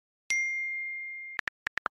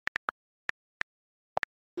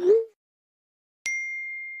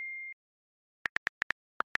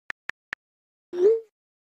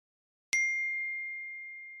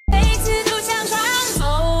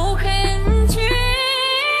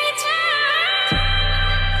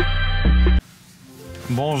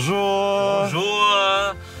Bonjour!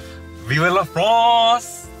 Bonjour! Vive la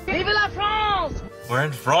France! Vive la France! We're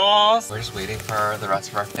in France! We're just waiting for the rest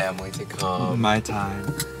of our family to come. My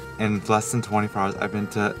time. In less than 24 hours, I've been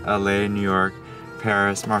to LA, New York,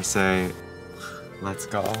 Paris, Marseille. Let's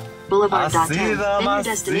go. Boulevard Dot 10. Then your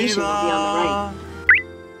destination will be on the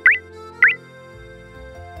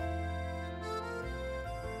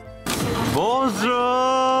right.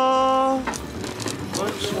 Bonjour!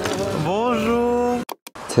 Bonjour!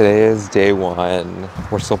 Today is day one.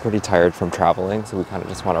 We're still pretty tired from traveling, so we kind of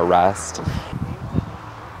just want to rest.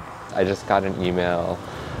 I just got an email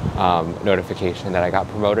notification that I got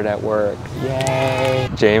promoted at work. Yay!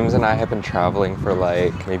 James and I have been traveling for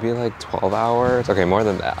maybe 12 hours. Okay, more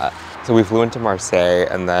than that. So we flew into Marseille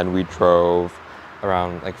and then we drove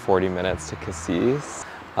around 40 minutes to Cassis.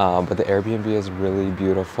 But the Airbnb is really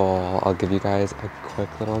beautiful. I'll give you guys a quick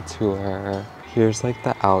little tour. Here's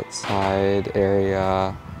the outside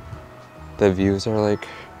area. The views are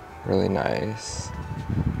really nice.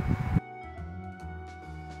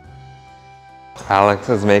 Alex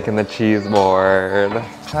is making the cheese board.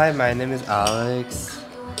 Hi, my name is Alex.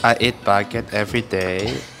 I eat baguette every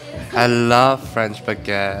day. I love French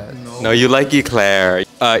baguette. No, you like eclair.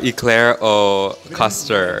 Eclair au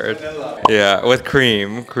custard. Yeah, with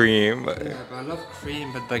cream. Yeah, I love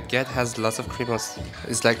cream, but baguette has lots of cream.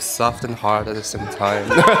 It's soft and hard at the same time.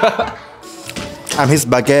 I'm his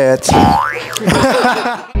baguette.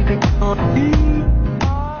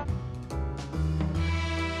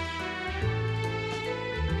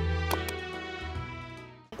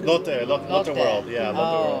 Lotte World, yeah,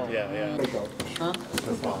 Lotte World, yeah.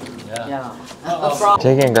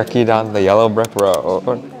 Taking Gaki down the yellow brick road.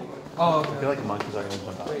 I feel like monkeys are gonna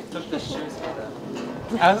jump out.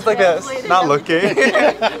 I was not looking.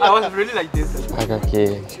 I was really like this. Hi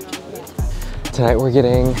Gaki. Tonight we're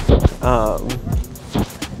getting,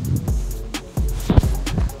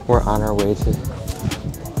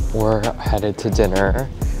 we're headed to dinner.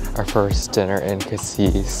 Our first dinner in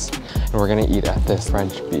Cassis. And we're gonna eat at this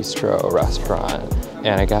French bistro restaurant.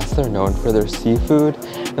 And I guess they're known for their seafood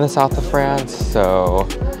in the south of France, so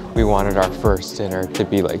we wanted our first dinner to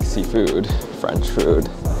be seafood, French food.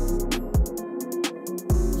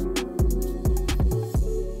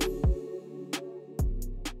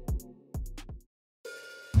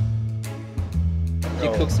 He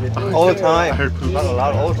cooks with All the time. I heard poop. Not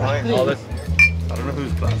allowed all the time. All this. I don't know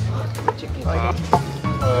who's best.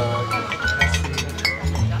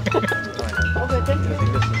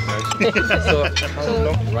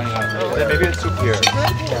 Running out. Yeah, maybe it's soup here.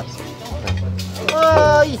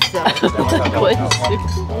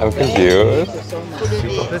 I'm confused.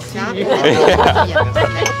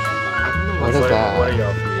 What is that? What are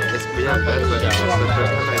y'all?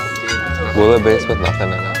 Bouillabaisse with nothing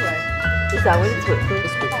in it. Is that what it's with?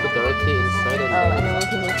 Just put directly inside and And then we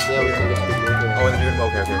can just... yeah, we can just remove it. Oh, and then you can,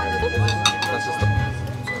 okay. That's just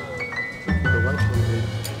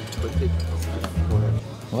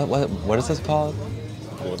what is this called?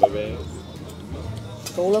 It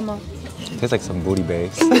tastes like some booty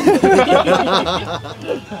base. Booty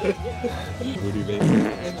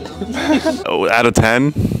base. Oh, out of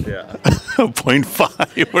 10? Yeah.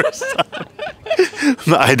 0.5 or something.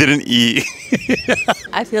 No, I didn't eat.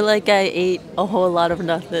 I feel like I ate a whole lot of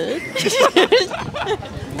nothing.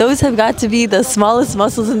 Those have got to be the smallest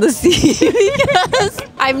mussels in the sea because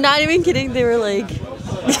I'm not even kidding, they were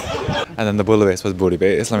And then the bouillabaisse was booty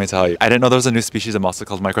base, let me tell you. I didn't know there was a new species of mussel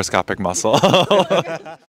called microscopic mussel.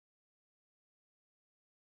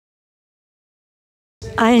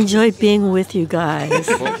 I enjoyed being with you guys.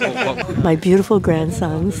 My beautiful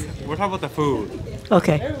grandsons. We're talking about the food.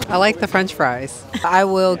 Okay. I like the French fries. I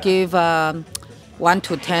will give 1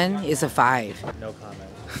 to 10 is a 5. No comment.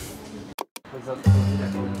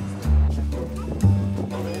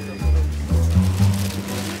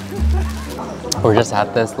 We're just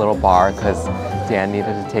at this little bar because Dan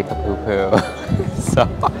needed to take a poo-poo. So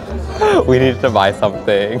we needed to buy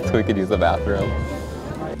something so we could use the bathroom.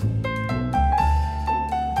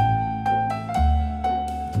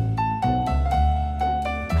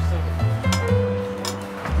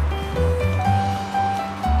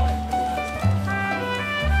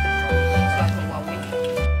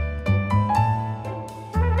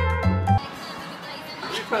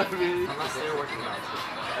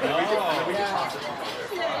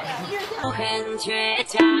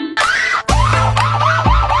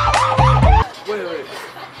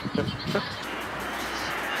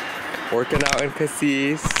 Working out in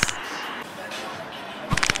Cassis.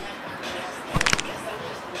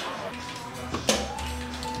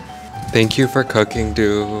 Thank you for cooking,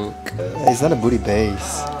 Duke. It's not a booty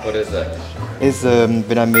base. What is it? It's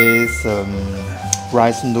Vietnamese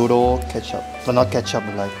rice noodle ketchup. But not ketchup,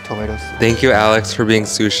 but like tomatoes. Thank you, Alex, for being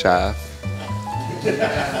sous chef.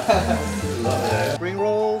 Spring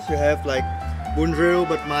rolls, you have like bun roux,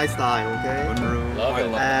 but my style, okay? Bun roux.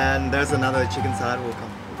 And there's another chicken salad will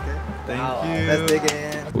come, okay? Thank you. Let's dig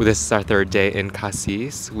in. This is our third day in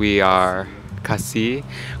Cassis. We are Cassis.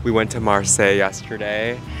 We went to Marseille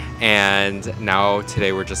yesterday, and now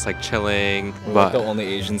today we're just like chilling. We're the only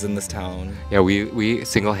Asians in this town. Yeah, we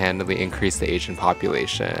single-handedly increased the Asian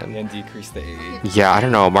population. And decreased the age. Yeah, I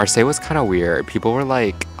don't know. Marseille was kind of weird. People were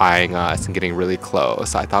like eyeing us and getting really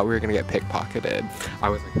close. I thought we were gonna get pickpocketed. I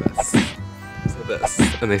was like this, so this,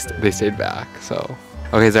 and they stayed back. So,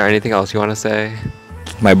 okay, is there anything else you want to say?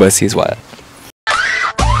 My pussy's wet.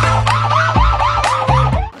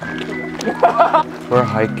 We're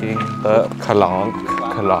hiking the Kalang.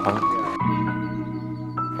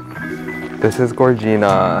 This is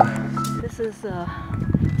Gorgina. This is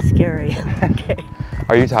scary. Okay.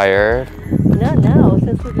 Are you tired? Not now,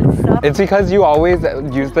 since we've been stopped. It's because you always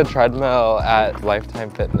use the treadmill at Lifetime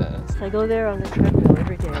Fitness. I go there on the treadmill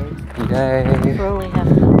every day. Yay. For only half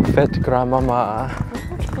an hour. Fit grandmama.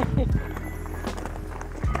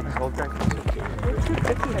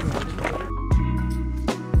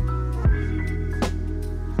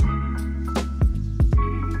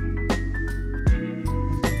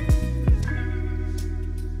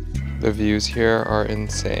 The views here are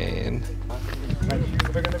insane. Oh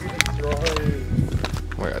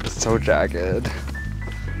my god, it's so jagged.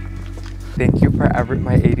 Thank you for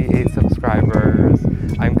my 88 subscribers.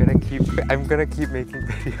 I'm gonna keep making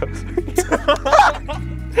videos for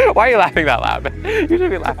you. Why are you laughing that loud? You shouldn't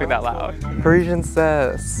be laughing that loud. Parisian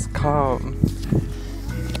sis, come.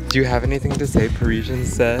 Do you have anything to say, Parisian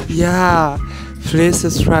sis? Yeah, please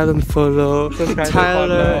subscribe and follow. Subscribe and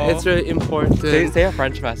Tyler, follow. it's really important. Say a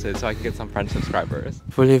French message so I can get some French subscribers.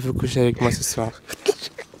 Voulez-vous coucher avec moi ce soir?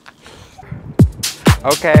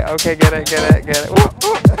 Okay, get it.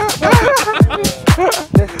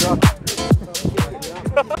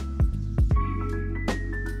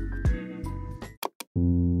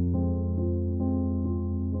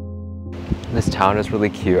 This town is really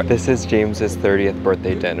cute. This is James's 30th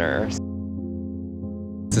birthday dinner.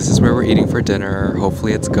 This is where we're eating for dinner.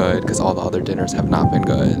 Hopefully it's good because all the other dinners have not been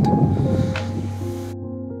good.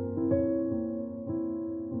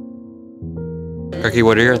 Kirky,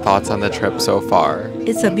 what are your thoughts on the trip so far?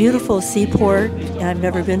 It's a beautiful seaport. I've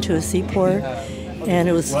never been to a seaport. And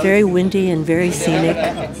it was very windy and very scenic.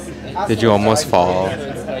 Did you almost fall?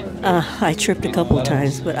 I tripped a couple of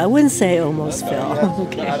times, but I wouldn't say I almost fell.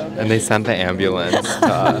 Okay. And they sent the ambulance to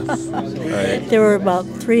us, right? There were about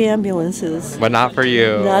 3 ambulances. But not for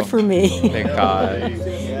you. Not for me. Thank God.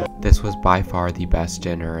 This was by far the best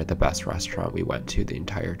dinner, the best restaurant we went to the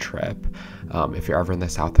entire trip. If you're ever in the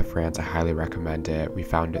south of France, I highly recommend it. We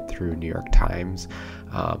found it through New York Times,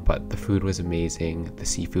 but the food was amazing. The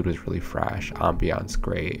seafood was really fresh, ambiance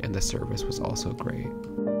great, and the service was also great.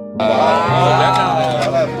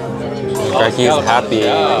 Becky is happy.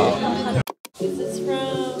 This is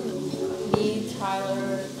from me,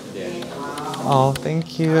 Tyler. Oh,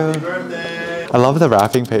 thank you. I love the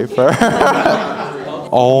wrapping paper.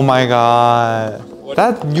 Oh my god.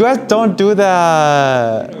 You guys don't do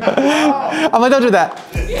that. I'm like, don't do that.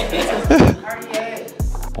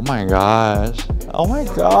 Oh my gosh. Oh my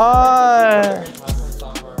god.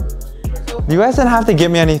 You guys didn't have to give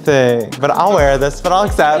me anything, but I'll wear this, but I'll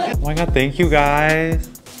accept. Oh my god, thank you guys.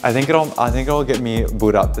 I think it'll get me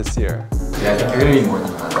booed up this year. Yeah, I think you're gonna need more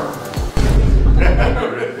than that.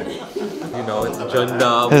 You know, it's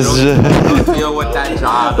agenda. We don't deal with that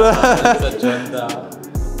job. It's agenda.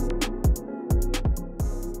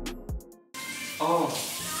 Oh.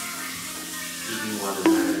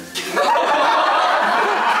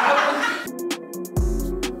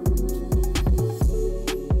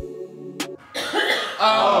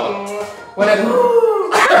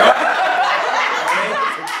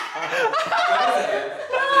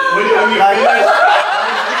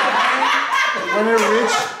 When you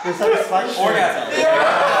reach the satisfaction. Orgasm.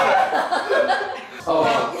 Oh,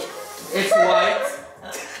 it's white.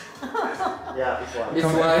 Yeah, it's one. It's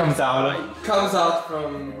white. Comes out. Comes out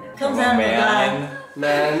from. Comes out of the guy.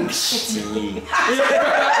 Man.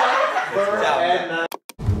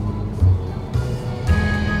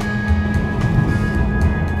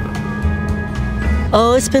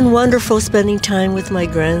 Oh, it's been wonderful spending time with my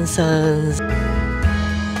grandsons.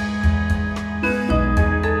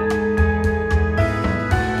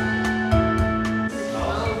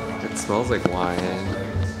 It smells like wine.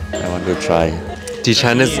 I want to try.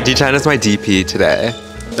 D-Chen is my DP today.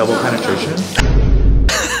 Double penetration?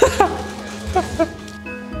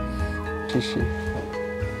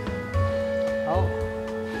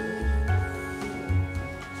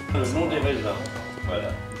 Le nom des raisins,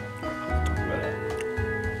 voilà. Voilà.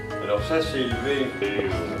 Alors ça c'est élevé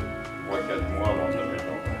 3-4 mois avant de le mettre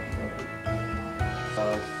en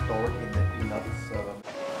vin. Stored in the nuts.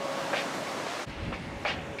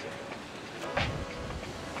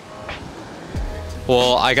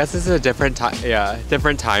 Well, I guess this is a different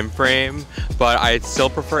time frame, but I still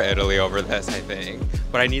prefer Italy over this, I think.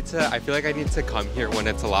 But I feel like I need to come here when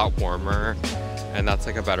it's a lot warmer, and that's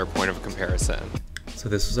like a better point of comparison. So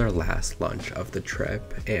this was our last lunch of the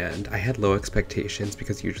trip, and I had low expectations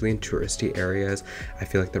because usually in touristy areas, I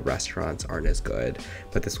feel like the restaurants aren't as good,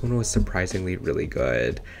 but this one was surprisingly really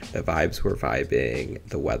good. The vibes were vibing,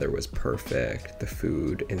 the weather was perfect, the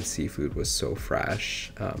food and seafood was so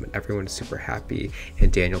fresh, and everyone was super happy,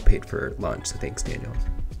 and Daniel paid for lunch, so thanks Daniel.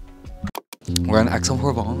 We're in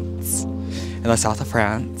Aix-en-Provence, in the south of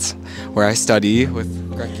France, where I study with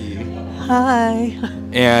Greki. Hi.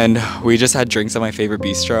 And we just had drinks at my favorite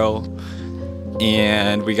bistro.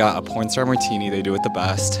 And we got a porn star martini, they do it the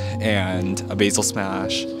best, and a basil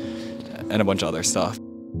smash, and a bunch of other stuff.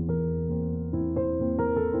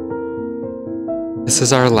 This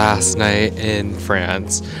is our last night in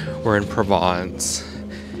France. We're in Provence,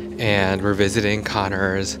 and we're visiting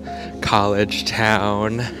Connor's college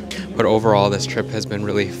town. But overall, this trip has been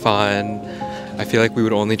really fun. I feel like we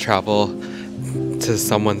would only travel to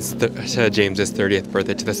James's 30th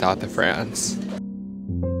birthday to the south of France.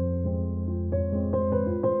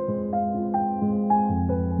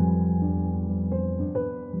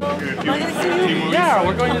 Yeah,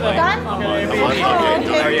 we're going to the...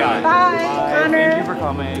 Okay. Bye, Connor. Thank you for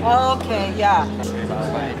coming. Okay, yeah.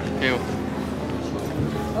 Ew.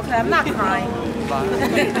 Okay, I'm not crying.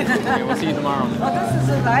 Okay, we'll see you tomorrow. Oh, this is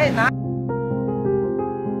a nice.